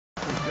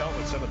dealt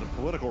with some of the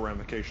political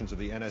ramifications of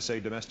the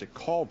NSA domestic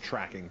call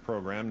tracking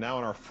program. Now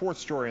in our fourth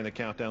story in the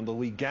countdown, the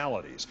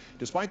legalities.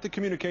 Despite the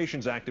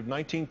Communications Act of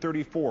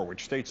 1934,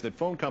 which states that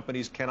phone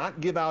companies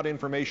cannot give out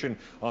information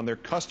on their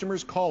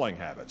customers' calling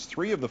habits,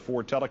 three of the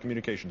four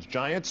telecommunications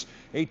giants,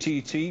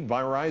 AT&T,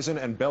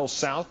 Verizon, and Bell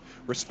South,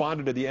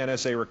 responded to the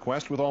NSA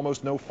request with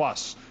almost no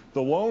fuss.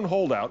 The lone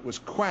holdout was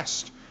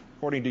Qwest.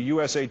 According to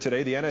USA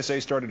Today, the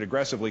NSA started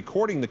aggressively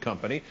courting the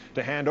company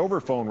to hand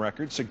over phone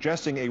records,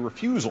 suggesting a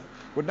refusal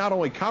would not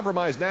only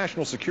compromise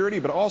national security,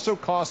 but also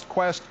cost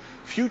Qwest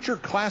future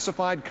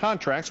classified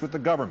contracts with the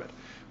government.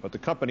 But the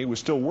company was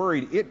still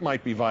worried it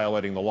might be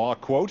violating the law.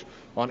 Quote,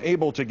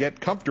 unable to get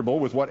comfortable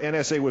with what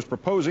NSA was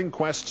proposing,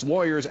 Qwest's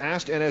lawyers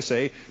asked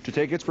NSA to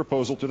take its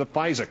proposal to the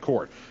FISA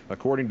court.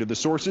 According to the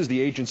sources,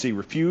 the agency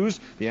refused.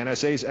 The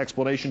NSA's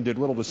explanation did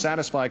little to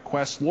satisfy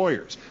Qwest's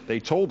lawyers. They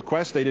told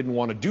Qwest they didn't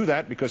want to do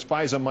that because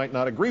FISA might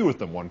not agree with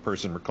them, one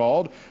person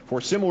recalled. For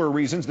similar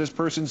reasons, this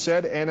person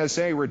said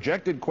NSA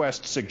rejected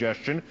Qwest's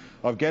suggestion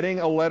of getting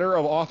a letter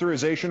of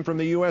authorization from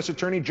the U.S.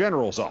 Attorney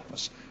General's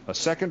office. A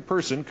second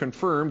person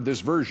confirmed this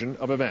version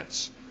of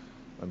events.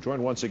 I'm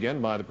joined once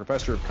again by the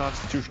professor of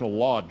constitutional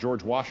law at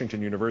George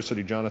Washington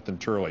University, Jonathan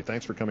Turley.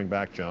 Thanks for coming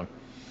back, John.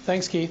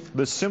 Thanks, Keith.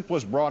 The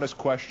simplest, broadest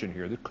question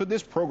here. Could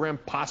this program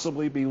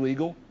possibly be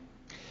legal?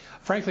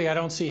 Frankly, I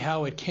don't see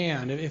how it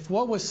can. If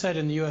what was said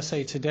in the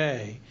USA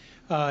Today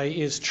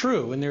is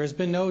true, and there has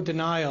been no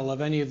denial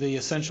of any of the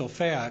essential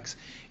facts,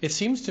 it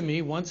seems to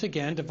me, once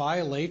again, to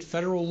violate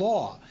federal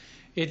law.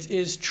 It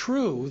is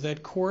true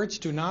that courts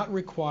do not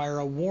require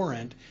a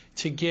warrant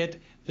to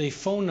get the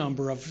phone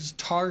number of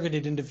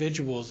targeted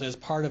individuals as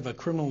part of a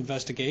criminal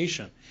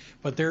investigation.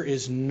 But there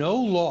is no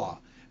law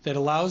that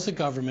allows the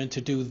government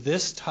to do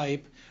this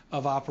type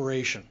of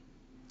operation.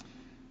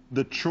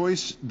 The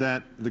choice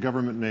that the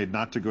government made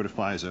not to go to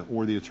FISA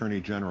or the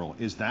Attorney General,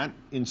 is that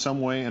in some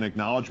way an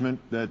acknowledgement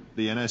that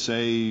the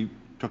NSA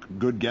took a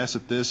good guess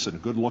at this and a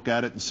good look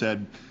at it and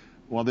said,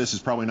 well, this is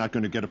probably not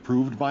going to get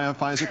approved by a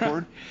FISA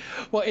court?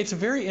 Well, it's a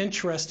very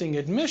interesting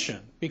admission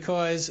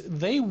because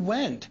they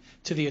went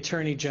to the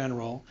Attorney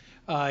General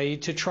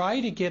to try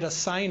to get a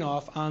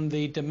sign-off on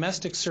the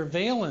domestic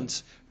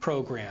surveillance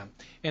program.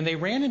 And they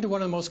ran into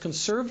one of the most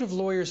conservative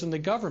lawyers in the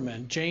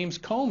government, James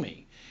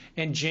Comey.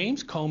 And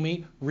James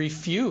Comey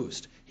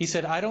refused. He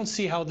said, I don't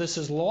see how this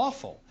is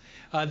lawful.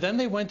 Then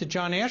they went to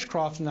John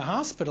Ashcroft in the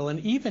hospital, and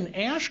even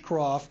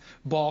Ashcroft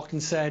balked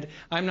and said,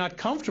 I'm not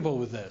comfortable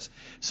with this.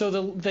 So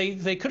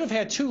they could have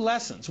had two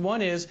lessons.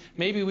 One is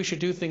maybe we should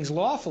do things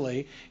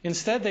lawfully.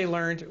 Instead, they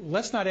learned,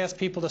 let's not ask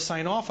people to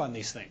sign off on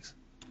these things.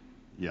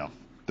 Yeah.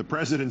 The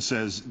president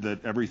says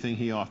that everything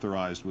he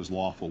authorized was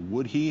lawful.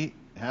 Would he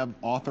have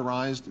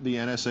authorized the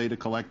NSA to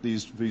collect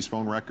these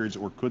phone records,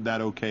 or could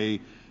that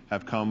okay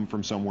have come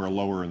from somewhere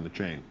lower in the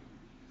chain?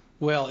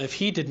 Well, if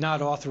he did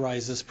not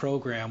authorize this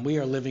program, we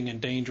are living in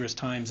dangerous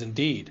times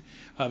indeed,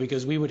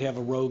 because we would have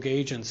a rogue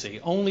agency.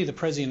 Only the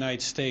President of the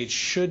United States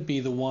should be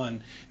the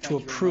one to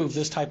approve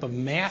this type of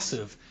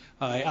massive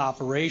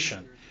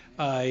operation.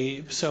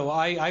 So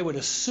I would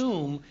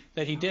assume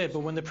that he did. But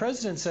when the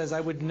President says, I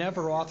would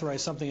never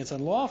authorize something that's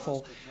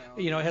unlawful,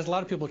 it has a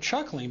lot of people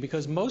chuckling,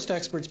 because most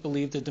experts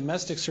believe the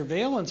domestic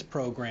surveillance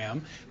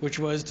program, which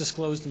was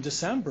disclosed in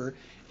December,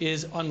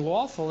 is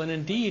unlawful and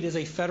indeed is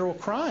a federal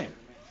crime.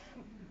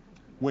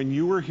 When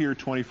you were here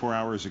 24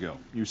 hours ago,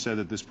 you said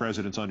that this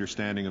president's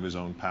understanding of his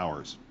own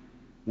powers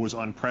was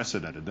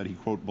unprecedented, that he,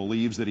 quote,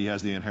 believes that he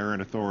has the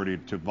inherent authority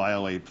to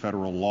violate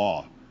federal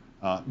law.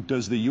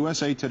 Does the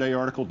USA Today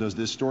article, does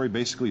this story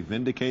basically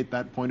vindicate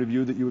that point of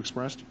view that you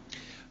expressed?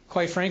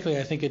 Quite frankly,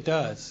 I think it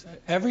does.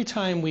 Every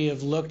time we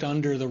have looked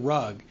under the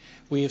rug,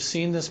 we have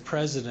seen this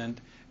president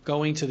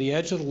going to the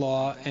edge of the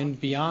law and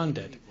beyond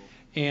it.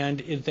 And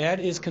that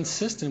is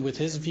consistent with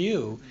his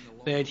view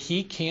that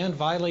he can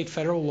violate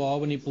federal law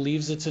when he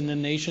believes it's in the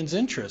nation's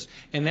interest.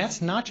 And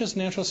that's not just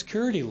national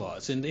security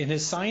laws. In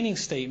his signing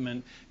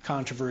statement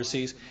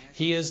controversies,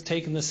 he has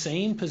taken the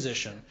same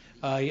position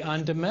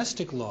on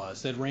domestic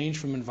laws that range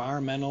from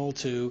environmental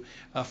to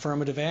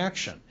affirmative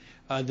action.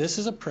 This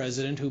is a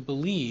president who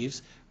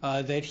believes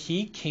that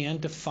he can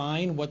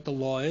define what the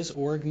law is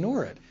or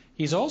ignore it.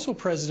 He's also a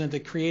president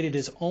that created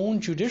his own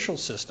judicial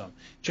system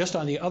just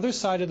on the other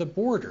side of the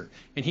border,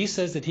 and he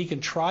says that he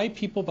can try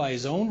people by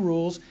his own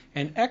rules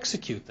and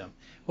execute them.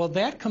 Well,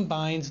 that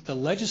combines the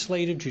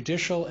legislative,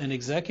 judicial, and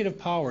executive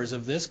powers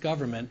of this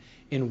government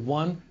in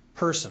one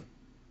person.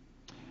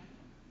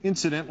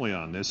 Incidentally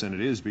on this, and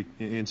it is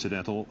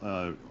incidental,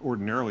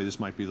 ordinarily this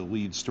might be the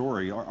lead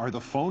story, are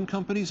the phone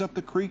companies up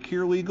the creek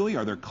here legally?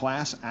 Are there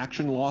class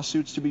action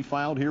lawsuits to be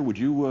filed here? Would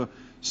you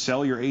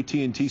sell your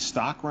AT&T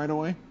stock right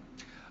away?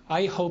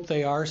 I hope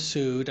they are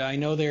sued. I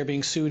know they are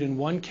being sued in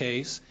one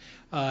case.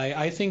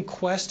 I think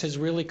Qwest has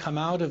really come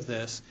out of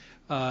this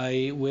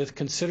with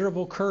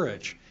considerable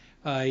courage.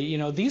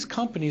 These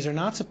companies are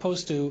not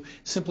supposed to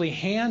simply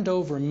hand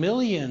over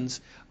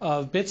millions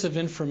of bits of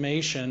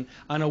information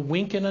on a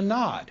wink and a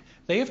nod.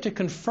 They have to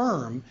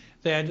confirm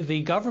that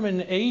the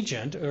government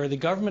agent or the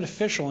government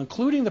official,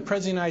 including the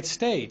President of the United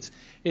States,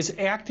 is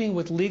acting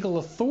with legal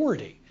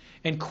authority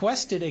and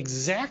quested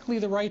exactly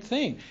the right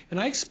thing. And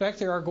I expect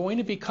there are going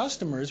to be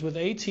customers with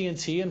AT&T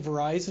and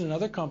Verizon and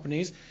other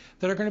companies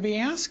that are going to be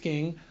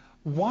asking,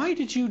 why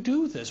did you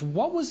do this?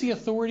 What was the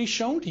authority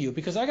shown to you?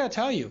 Because I got to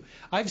tell you,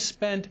 I've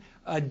spent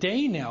a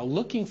day now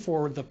looking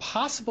for the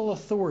possible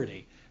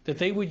authority that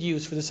they would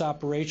use for this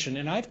operation,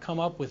 and I've come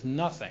up with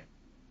nothing.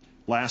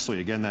 Lastly,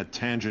 again, that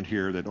tangent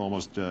here that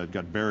almost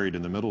got buried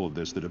in the middle of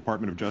this, the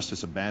Department of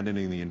Justice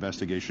abandoning the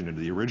investigation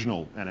into the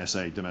original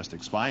NSA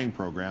domestic spying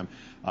program.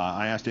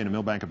 I asked Dana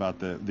Milbank about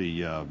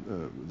the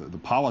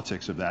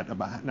politics of that.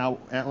 Now,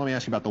 let me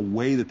ask you about the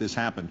way that this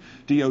happened.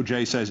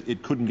 DOJ says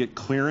it couldn't get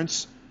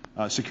clearance,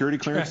 security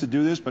clearance to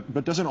do this,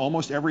 but doesn't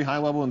almost every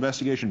high-level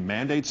investigation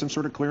mandate some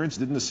sort of clearance?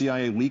 Didn't the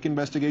CIA leak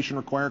investigation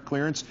require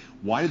clearance?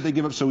 Why did they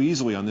give up so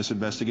easily on this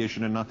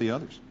investigation and not the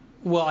others?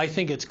 Well, I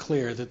think it's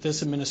clear that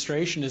this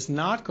administration is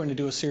not going to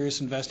do a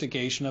serious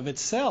investigation of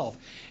itself.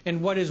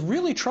 And what is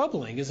really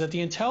troubling is that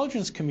the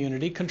intelligence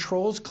community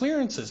controls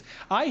clearances.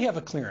 I have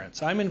a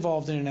clearance. I'm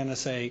involved in an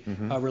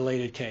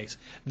NSA-related case.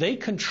 They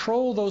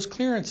control those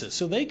clearances.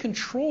 So they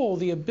control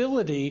the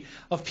ability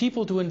of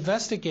people to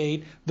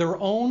investigate their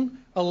own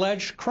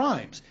alleged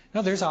crimes.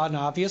 Now, there's an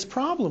obvious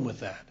problem with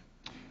that.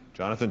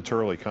 Jonathan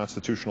Turley,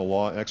 constitutional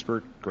law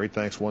expert, great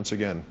thanks once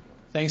again.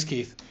 Thanks,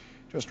 Keith.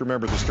 Just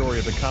remember the story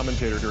of the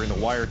commentator during the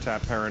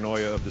wiretap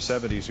paranoia of the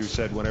 70s who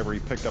said whenever he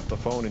picked up the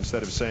phone,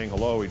 instead of saying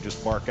hello, he'd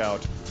just bark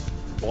out,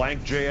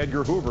 blank J.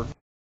 Edgar Hoover.